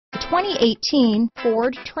2018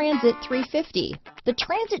 Ford Transit 350. The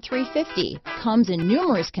Transit 350 comes in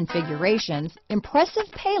numerous configurations, impressive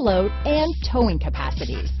payload, and towing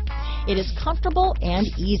capacities. It is comfortable and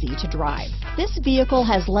easy to drive. This vehicle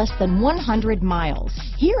has less than 100 miles.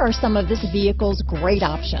 Here are some of this vehicle's great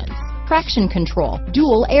options: traction control,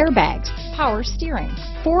 dual airbags, power steering,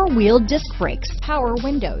 four-wheel disc brakes, power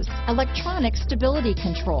windows, electronic stability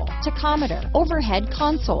control, tachometer, overhead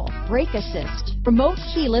console, brake assist, remote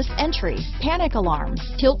keyless entry, panic alarm,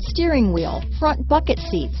 tilt steering wheel, front bucket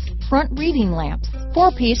seats, front reading lamps,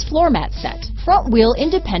 four-piece floor mat set, front wheel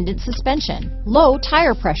independent suspension, low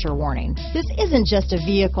tire pressure warning. This isn't just a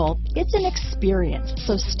vehicle, it's an experience.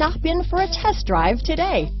 So stop in for a test drive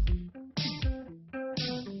today.